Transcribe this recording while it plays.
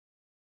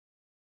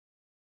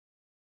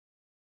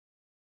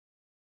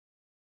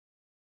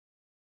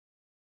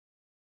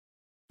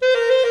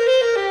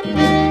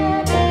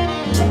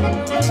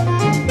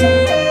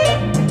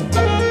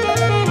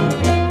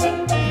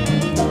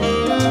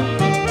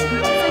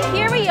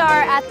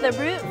at the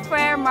Route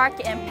Frére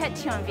Market in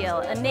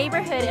Pétionville, a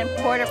neighborhood in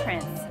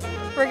Port-au-Prince.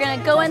 We're going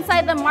to go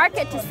inside the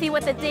market to see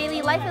what the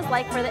daily life is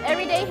like for the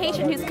everyday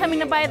Haitian who's coming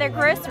to buy their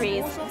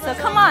groceries. So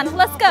come on,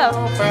 let's go!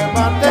 So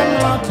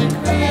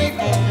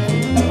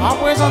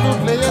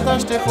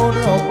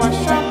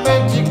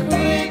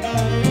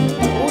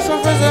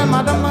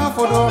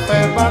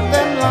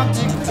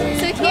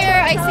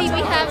here I see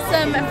we have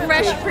some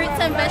fresh fruits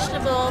and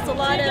vegetables, a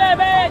lot of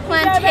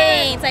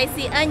plantains, I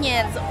see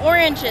onions,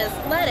 oranges,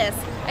 lettuce,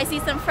 I see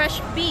some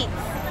fresh beets,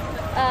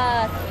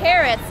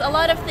 carrots, a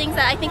lot of things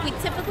that I think we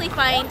typically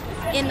find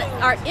in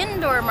our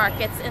indoor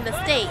markets in the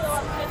States.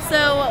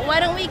 So why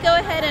don't we go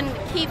ahead and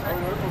keep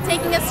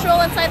taking a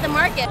stroll inside the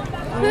market.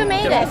 Who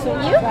made it?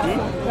 You?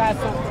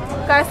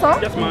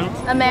 Garçon? Yes, ma'am.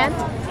 A man?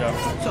 Yeah.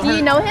 Do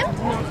you know him?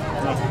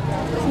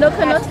 No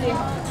conoce?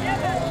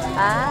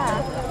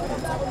 Ah.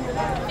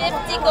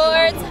 50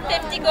 gourds.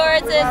 50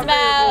 gourds is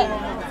about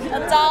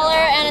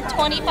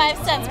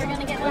 $1.25. We're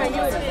gonna get one.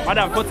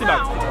 Madam, 40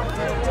 bags.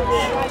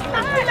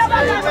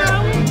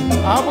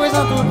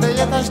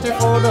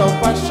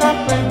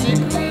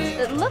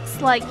 It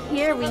looks like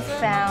here we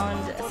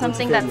found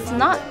something that's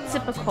not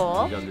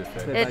typical.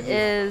 It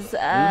is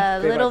a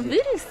little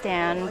voodoo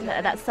stand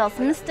that sells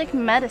mystic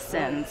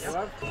medicines.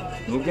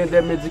 Nous avons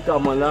des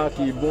médicaments là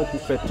qui sont bons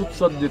pour faire toutes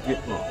sortes de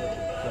traitements.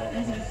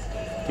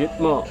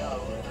 Traitements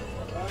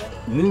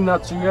ni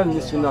naturels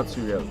ni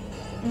surnaturels.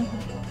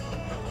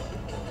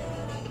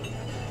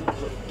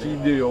 Qui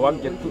dehors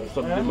il y a toutes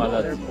sortes de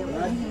maladies.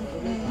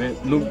 Mais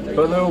nous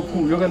prenons un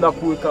coup, il y a un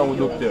coup au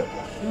docteur.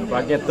 Par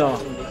un temps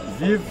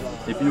vivre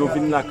et puis au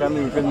fin de la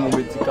caméra, on fait mon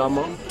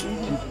médicament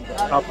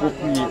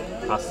approprié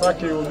à ça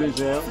qu'ils ont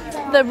besoin.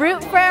 The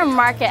Route Frére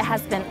Market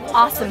has been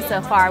awesome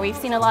so far. We've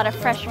seen a lot of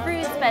fresh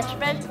fruits,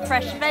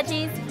 fresh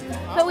veggies,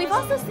 but we've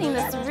also seen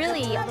this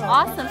really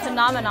awesome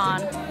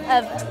phenomenon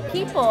of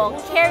people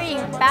carrying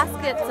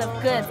baskets of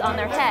goods on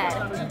their head.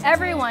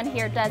 Everyone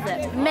here does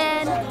it.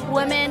 Men,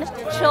 women,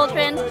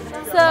 children.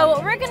 So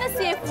we're gonna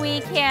see if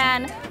we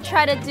can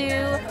try to do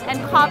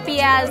and copy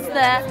as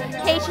the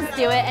Haitians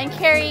do it and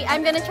carry,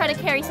 I'm gonna try to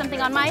carry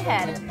something on my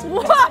head.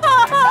 Whoa!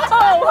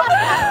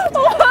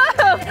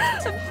 Whoa!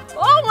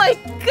 Oh my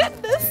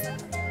goodness!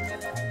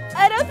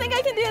 I don't think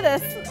I can do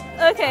this.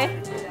 Okay.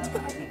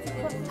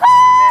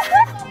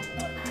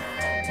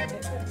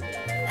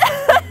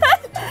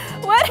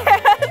 What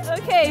happened?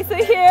 Okay, so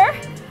here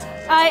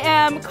I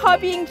am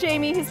copying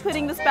Jamie, who's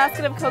putting this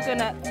basket of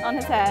coconut on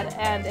his head,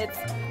 and it's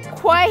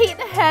quite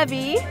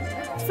heavy,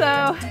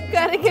 so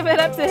gotta give it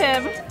up to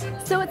him.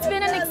 So it's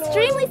been an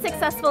extremely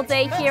successful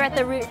day here at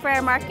the Route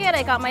Frére Market.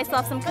 I got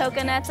myself some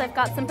coconuts, I've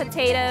got some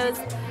potatoes.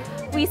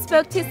 We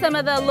spoke to some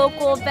of the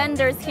local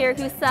vendors here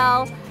who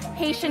sell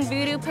Haitian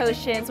voodoo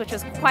potions, which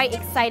was quite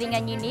exciting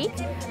and unique.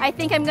 I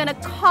think I'm gonna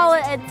call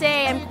it a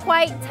day. I'm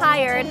quite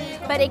tired,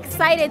 but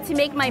excited to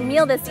make my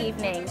meal this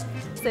evening.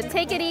 So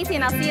take it easy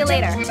and I'll see you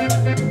later.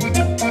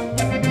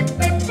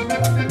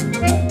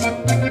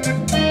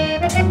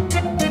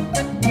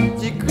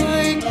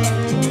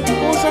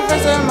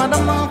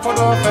 Madame, faut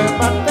faire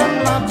baptême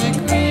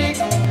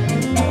l'antichrist.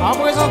 À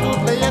présent,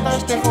 toutes les yeux,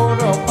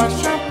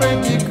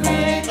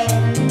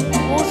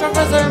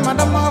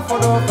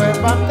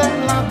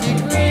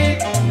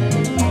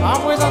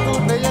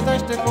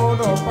 je te faut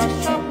pas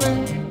chanter.